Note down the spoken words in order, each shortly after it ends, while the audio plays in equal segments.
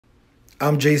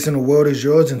I'm Jason, the world is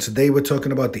yours, and today we're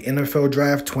talking about the NFL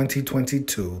Draft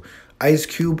 2022. Ice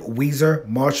Cube, Weezer,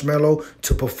 Marshmellow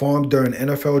to perform during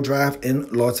NFL Draft in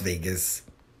Las Vegas.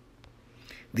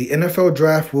 The NFL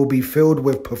Draft will be filled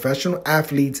with professional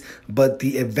athletes, but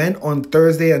the event on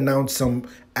Thursday announced some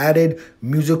added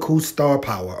musical star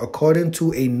power. According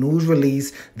to a news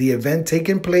release, the event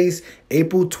taking place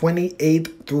April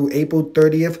 28th through April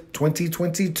 30th,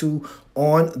 2022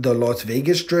 on the Las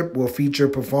Vegas Strip will feature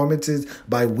performances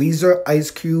by Weezer, Ice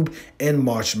Cube, and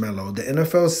Marshmellow. The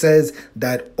NFL says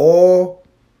that all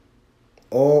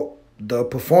the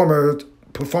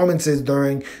performances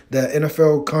during the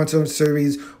NFL concert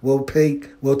series will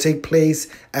take place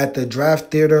at the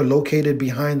Draft Theater located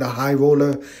behind the High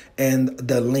Roller and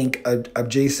the link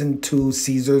adjacent to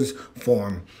Caesars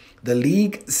Forum. The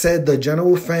league said the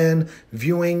general fan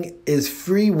viewing is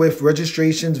free with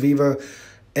registrations via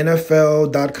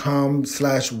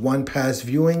NFL.com/OnePass.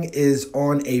 Viewing is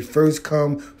on a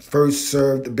first-come,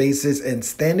 first-served basis and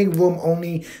standing room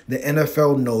only, the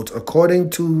NFL notes. According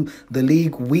to the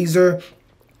league, Weezer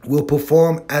will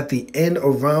perform at the end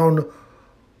of round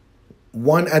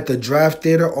 1 at the Draft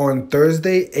Theater on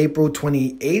Thursday, April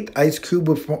 28th. Ice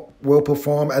Cube will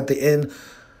perform at the end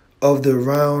of the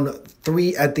round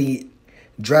 3 at the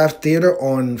Draft Theater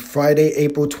on Friday,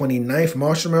 April 29th.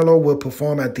 Marshmellow will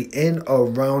perform at the end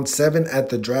of round 7 at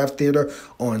the Draft Theater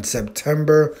on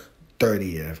September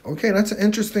 30th. Okay, that's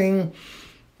interesting.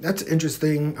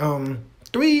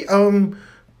 Three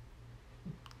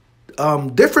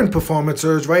different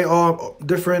performances, right? All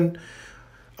different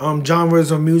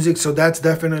genres of music, so that's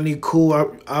definitely cool.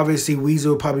 Obviously, Weezer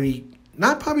will probably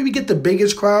get the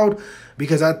biggest crowd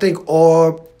because I think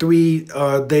all 3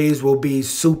 days will be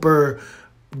super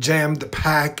jammed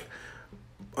packed.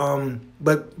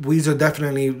 But Weezer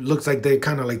definitely looks like they're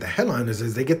kind of like the headliners.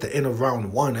 Is they get the end of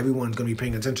round 1. Everyone's gonna be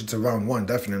paying attention to round 1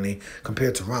 definitely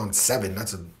compared to round 7.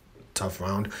 That's a tough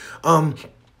round.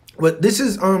 But this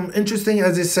is interesting,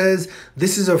 as it says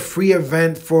this is a free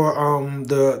event for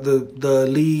the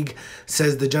league.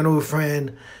 Says the general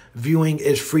fan viewing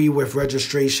is free with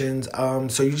registrations.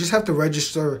 So you just have to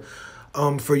register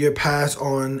for your pass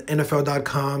on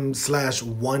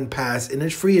NFL.com/OnePass, and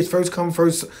it's free. It's first come,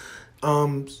 first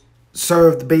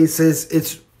served basis.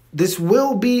 This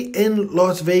will be in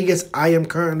Las Vegas. I am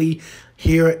currently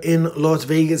here in Las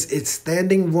Vegas. It's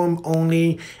standing room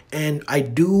only, and I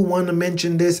do want to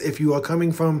mention this. If you are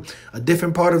coming from a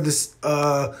different part of this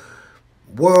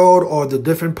world or the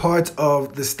different parts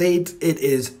of the state, it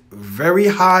is very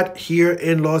hot here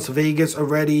in Las Vegas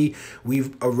already.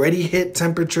 We've already hit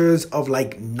temperatures of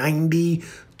like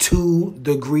 92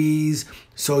 degrees.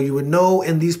 So you would know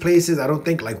in these places, I don't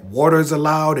think like water is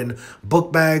allowed and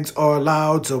book bags are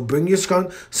allowed. So bring your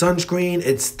sunscreen.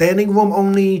 It's standing room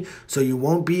only. So you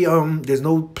won't be, there's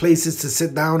no places to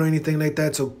sit down or anything like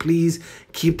that. So please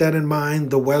keep that in mind,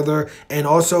 the weather. And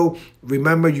also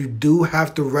remember, you do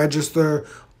have to register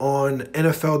on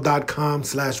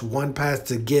NFL.com/OnePass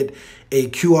to get a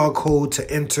QR code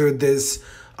to enter this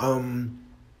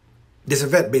this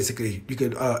event. Basically, you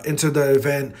could enter the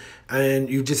event and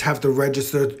you just have to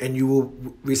register, and you will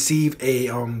receive a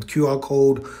QR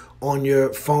code on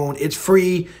your phone. It's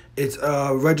free. It's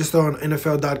register on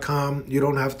NFL.com. You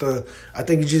don't have to. I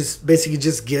think you just basically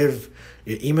just give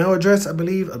your email address. I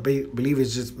believe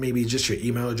it's just maybe just your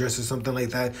email address or something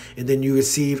like that, and then you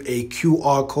receive a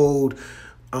QR code.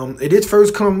 It is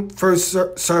first come, first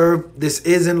serve. This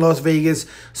is in Las Vegas,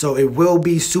 so it will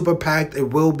be super packed.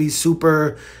 It will be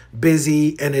super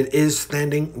busy, and it is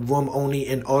standing room only.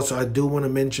 And also, I do want to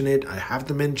mention it. I have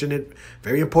to mention it.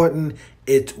 Very important.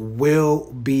 It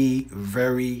will be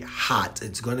very hot.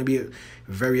 It's going to be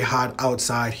very hot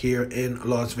outside here in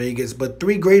Las Vegas. But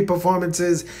 3 great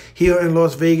performances here in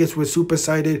Las Vegas. We're super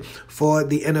excited for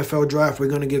the NFL Draft. We're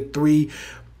going to get 3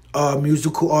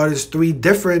 musical artists, 3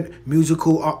 different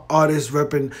musical artists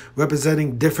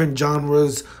representing different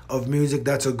genres of music.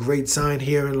 That's a great sign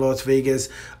here in Las Vegas.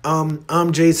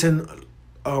 I'm Jason.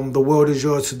 The world is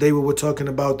yours. Today we were talking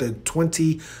about the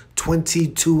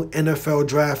 2022 NFL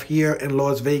Draft here in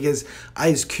Las Vegas.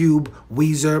 Ice Cube,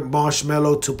 Weezer,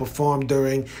 Marshmellow to perform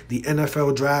during the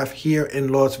NFL Draft here in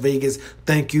Las Vegas.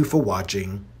 Thank you for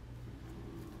watching.